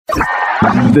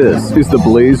This is the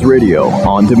Blaze Radio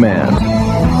on demand.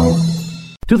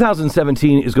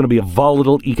 2017 is going to be a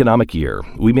volatile economic year.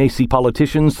 We may see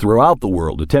politicians throughout the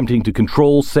world attempting to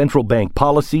control central bank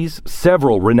policies.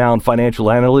 Several renowned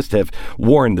financial analysts have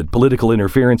warned that political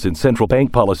interference in central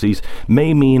bank policies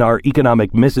may mean our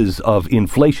economic misses of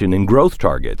inflation and growth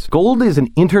targets. Gold is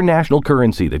an international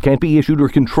currency that can't be issued or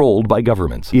controlled by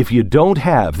governments. If you don't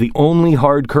have the only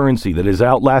hard currency that has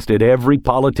outlasted every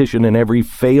politician and every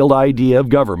failed idea of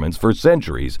governments for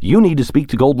centuries, you need to speak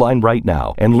to Goldline right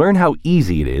now and learn how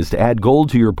easy it is to add gold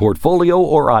to your portfolio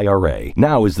or IRA.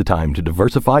 Now is the time to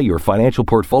diversify your financial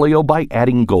portfolio by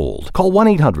adding gold. Call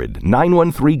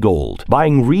 1-800-913-GOLD.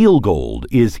 Buying real gold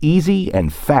is easy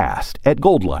and fast at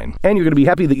Goldline. And you're going to be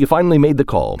happy that you finally made the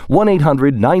call.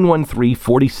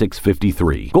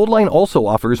 1-800-913-4653. Goldline also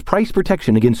offers price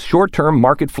protection against short-term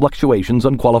market fluctuations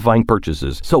on qualifying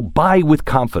purchases. So buy with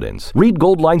confidence. Read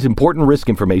Goldline's important risk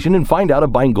information and find out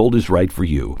if buying gold is right for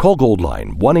you. Call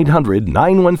Goldline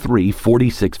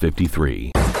 1-800-913-4653.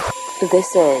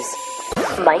 This is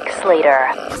Mike Slater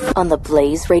on the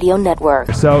Blaze Radio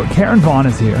Network. So Karen Vaughn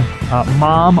is here,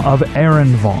 mom of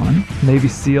Aaron Vaughn, Navy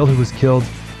SEAL who was killed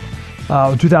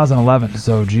in 2011.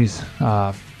 So, 6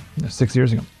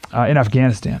 years ago in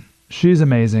Afghanistan. She's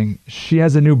amazing. She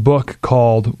has a new book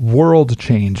called World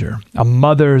Changer, A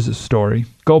Mother's Story.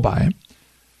 Go buy it.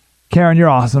 Karen, you're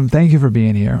awesome. Thank you for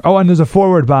being here. Oh, and there's a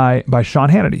foreword by Sean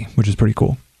Hannity, which is pretty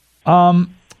cool.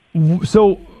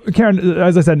 So, Karen,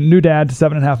 as I said, new dad,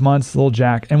 7.5 months, little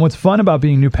Jack. And what's fun about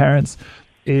being new parents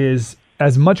is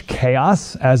as much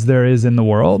chaos as there is in the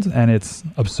world, and it's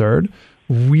absurd,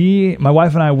 my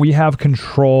wife and I, we have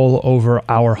control over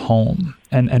our home,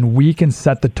 and we can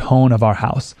set the tone of our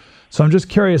house. So I'm just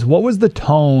curious, what was the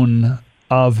tone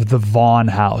of the Vaughn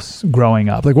house growing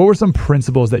up? Like, what were some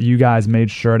principles that you guys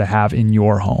made sure to have in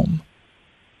your home?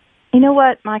 You know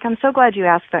what, Mike, I'm so glad you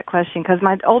asked that question because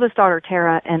my oldest daughter,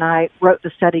 Tara, and I wrote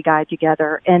the study guide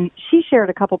together, and she shared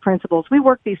a couple principles. We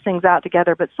worked these things out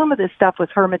together, but some of this stuff was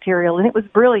her material, and it was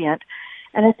brilliant.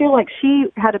 And I feel like she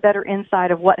had a better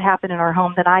insight of what happened in our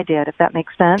home than I did, if that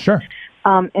makes sense. Sure.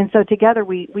 And so together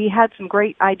we had some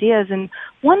great ideas. And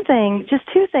one thing, just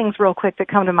two things real quick that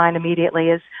come to mind immediately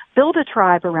is build a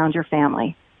tribe around your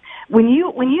family. When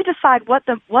you decide what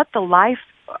the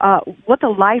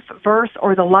life verse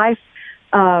or the life,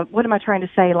 what am I trying to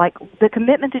say? Like the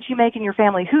commitment that you make in your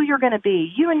family, who you're going to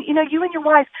be. You and your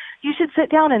wife, you should sit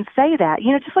down and say that.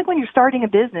 Just like when you're starting a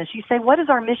business, you say, what is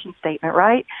our mission statement,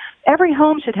 right? Every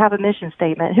home should have a mission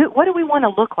statement. What do we want to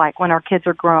look like when our kids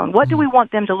are grown? What do we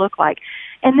want them to look like?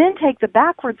 And then take the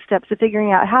backward steps of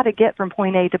figuring out how to get from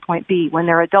point A to point B when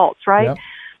they're adults, right? Yep.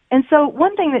 And so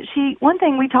one thing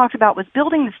we talked about was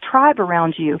building this tribe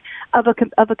around you of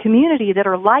a community that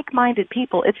are like-minded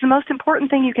people. It's the most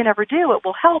important thing you can ever do. It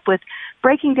will help with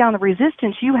breaking down the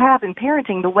resistance you have in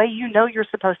parenting the way you know you're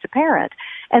supposed to parent.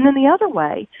 And then the other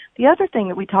thing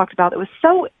that we talked about that was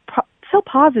so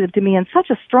positive to me and such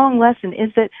a strong lesson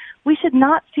is that we should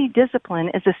not see discipline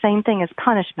as the same thing as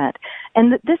punishment.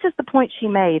 And this is the point she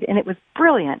made, and it was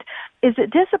brilliant, is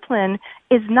that discipline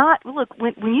is not, look,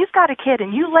 when you've got a kid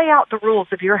and you lay out the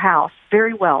rules of your house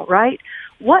very well, right?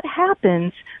 What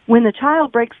happens when the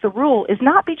child breaks the rule is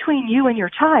not between you and your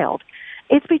child.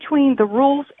 It's between the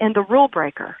rules and the rule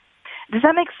breaker. Does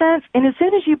that make sense? And as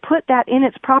soon as you put that in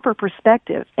its proper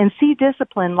perspective and see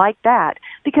discipline like that,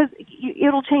 because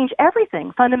it'll change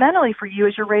everything fundamentally for you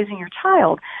as you're raising your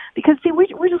child. Because, see,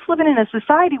 we're just living in a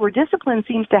society where discipline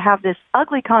seems to have this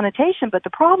ugly connotation, but the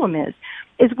problem is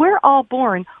we're all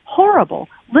born horrible,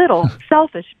 little,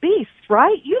 selfish beasts,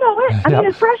 right? You know it. I mean,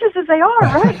 as precious as they are,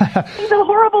 right? It's a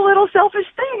horrible little selfish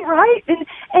thing, right?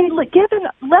 And given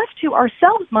left to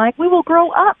ourselves, Mike, we will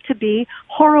grow up to be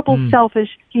horrible,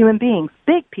 selfish human beings,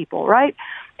 big people, right?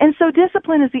 And so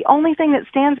discipline is the only thing that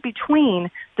stands between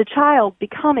the child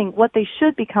becoming what they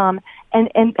should become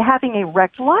and having a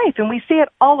wrecked life. And we see it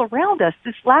all around us,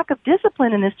 this lack of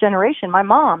discipline in this generation. My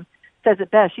mom says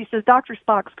it best. She says, Dr.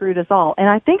 Spock screwed us all. And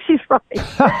I think she's right.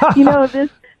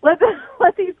 Let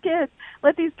these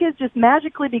kids just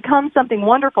magically become something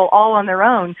wonderful all on their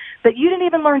own. But you didn't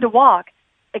even learn to walk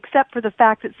except for the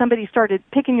fact that somebody started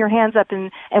picking your hands up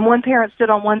and one parent stood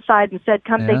on one side and said,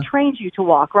 they trained you to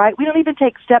walk, right? We don't even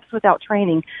take steps without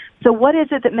training. So what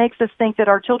is it that makes us think that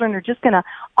our children are just going to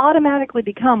automatically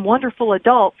become wonderful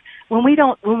adults when we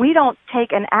don't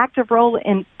take an active role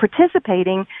in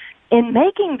participating in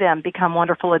making them become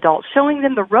wonderful adults, showing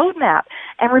them the roadmap?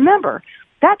 And remember,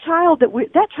 that child that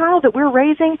we're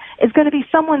raising is going to be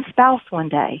someone's spouse one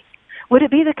day. Would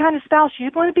it be the kind of spouse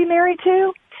you'd want to be married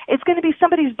to? It's going to be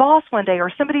somebody's boss one day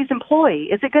or somebody's employee.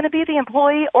 Is it going to be the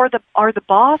employee or the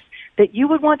boss that you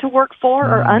would want to work for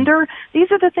or under?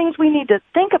 These are the things we need to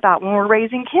think about when we're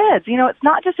raising kids. You know, it's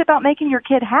not just about making your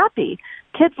kid happy.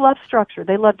 Kids love structure.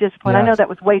 They love discipline. Yes. I know that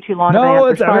was way too long. No,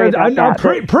 it's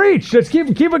preach. Just keep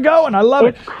it going. I love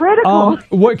it. It's critical.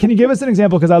 What can you give us an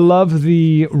example? Because I love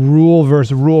the rule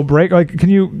versus rule break. Like, can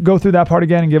you go through that part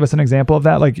again and give us an example of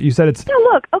that? Like you said, it's. Yeah.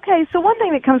 Look. Okay. So one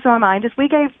thing that comes to my mind is we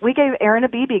gave Aaron a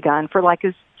BB gun for like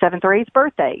his 7th or 8th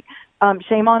birthday.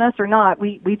 Shame on us or not,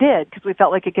 we did because we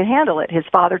felt like it could handle it. His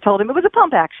father told him it was a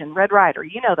pump action, Red Ryder.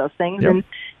 You know those things. Yep.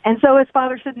 And so his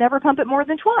father said never pump it more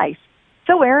than twice.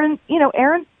 So Aaron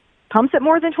pumps it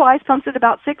more than twice, pumps it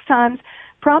about 6 times,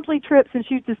 promptly trips and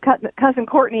shoots his cousin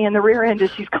Courtney in the rear end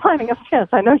as she's climbing upstairs.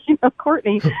 I know you know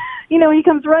Courtney. He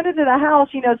comes running to the house,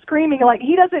 screaming like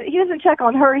he doesn't check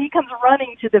on her. He comes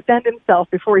running to defend himself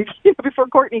before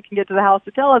Courtney can get to the house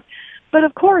to tell us. But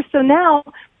of course, so now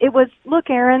it was, look,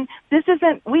 Aaron,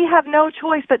 we have no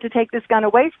choice but to take this gun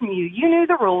away from you. You knew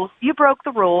the rules. You broke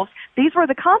the rules. These were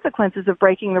the consequences of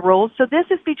breaking the rules. So this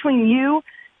is between you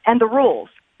and the rules,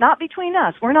 not between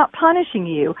us. We're not punishing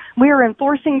you. We are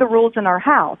enforcing the rules in our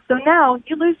house. So now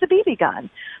you lose the BB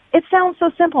gun. It sounds so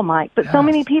simple, Mike, but so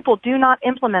many people do not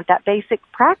implement that basic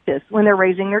practice when they're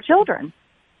raising their children.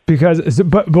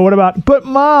 But what about, but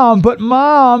mom,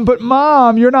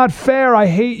 you're not fair. I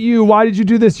hate you. Why did you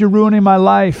do this? You're ruining my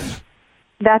life.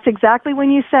 That's exactly when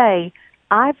you say,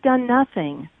 I've done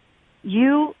nothing.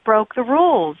 You broke the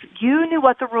rules. You knew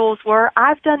what the rules were.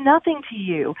 I've done nothing to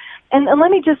you. And let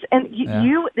me just,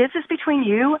 this is between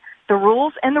you, the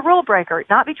rules, and the rule breaker,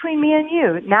 not between me and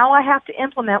you. Now I have to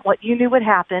implement what you knew would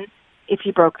happen if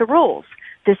you broke the rules.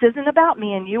 This isn't about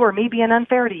me and you or me being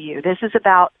unfair to you. This is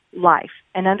about life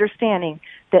and understanding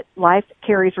that life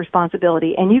carries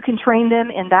responsibility. And you can train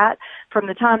them in that from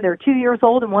the time they're 2 years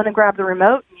old and want to grab the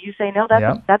remote. And you say, no,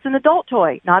 that's an adult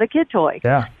toy, not a kid toy.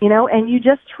 Yeah. And you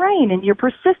just train and you're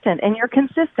persistent and you're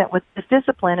consistent with this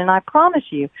discipline. And I promise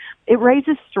you, it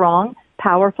raises strong,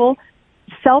 powerful,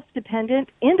 self-dependent,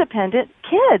 independent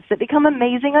kids that become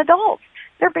amazing adults.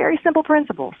 They're very simple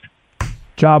principles.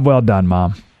 Job well done,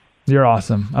 Mom. You're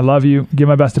awesome. I love you. Give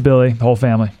my best to Billy, the whole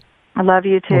family. I love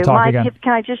you too. We'll talk Mike, again.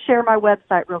 Can I just share my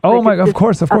website real quick? Oh my, of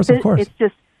course. It's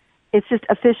just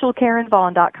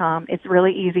officialkarenvaughn.com. It's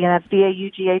really easy, and that's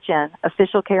VAUGHN,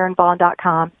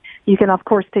 officialkarenvaughn.com. You can of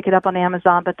course pick it up on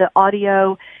Amazon, but the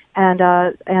audio and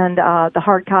the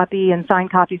hard copy and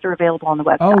signed copies are available on the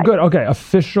website. Oh, good. Okay,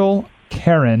 official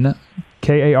Karen,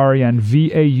 Karen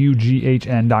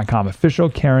VAUGHN.com.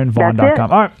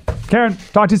 officialkarenvaughn.com. All right, Karen,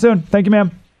 talk to you soon. Thank you,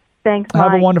 ma'am. Thanks, Mike.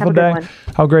 Have a wonderful day. One.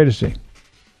 How great is she?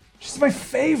 She's my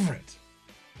favorite.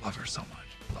 Love her so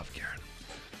much. Love Karen.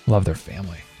 Love their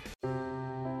family.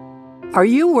 Are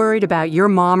you worried about your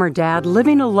mom or dad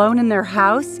living alone in their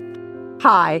house?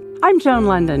 Hi, I'm Joan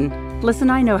London.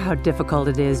 Listen, I know how difficult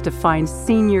it is to find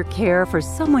senior care for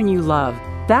someone you love.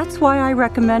 That's why I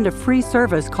recommend a free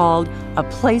service called A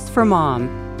Place for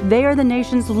Mom. They are the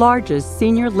nation's largest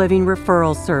senior living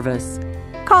referral service.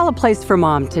 Call A Place for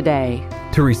Mom today.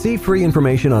 To receive free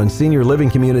information on senior living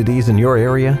communities in your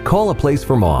area, call A Place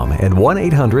for Mom at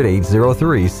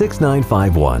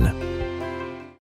 1-800-803-6951.